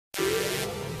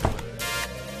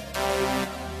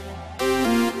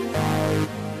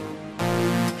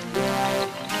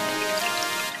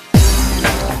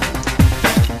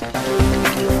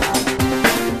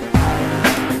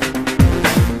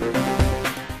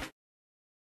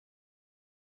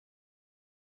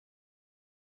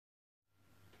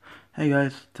Hey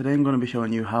guys, today I'm going to be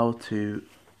showing you how to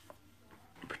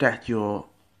protect your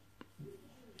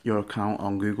account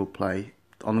on Google Play,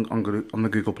 on the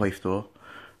Google Play Store,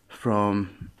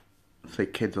 from, say,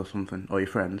 kids or something, or your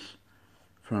friends,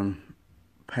 from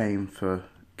paying for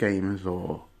games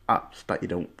or apps that you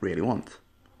don't really want.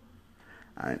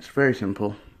 And it's very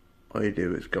simple. All you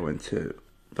do is go into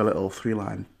the little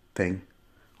 3-line thing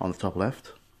on the top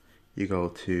left. You go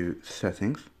to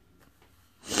Settings.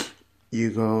 You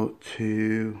go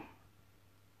to,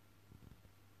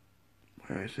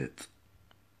 where is it?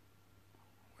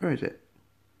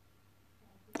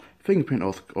 Fingerprint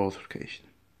authentication.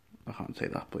 I can't say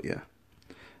that, but yeah.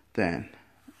 Then,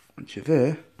 once you're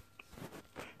there,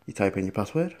 you type in your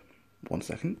password. 1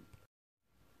 second.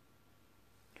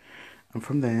 And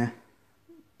from there,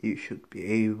 you should be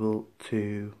able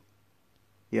to,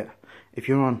 if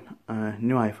you're on a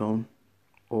new iPhone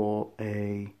or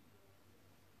a,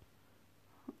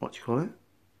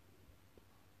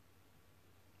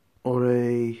 or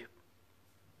a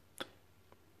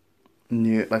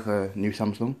new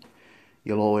Samsung,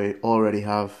 you'll already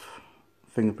have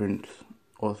fingerprint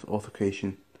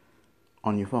authentication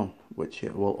on your phone, which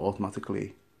it will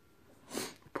automatically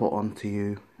put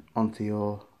onto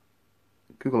your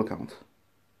Google account.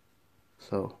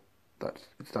 So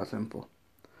it's that simple.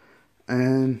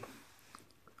 And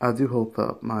I do hope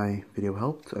that my video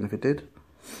helped, and if it did,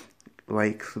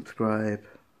 like, subscribe,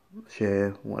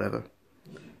 share, whatever.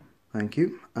 Thank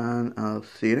you, and I'll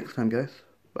see you next time, guys.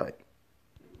 Bye.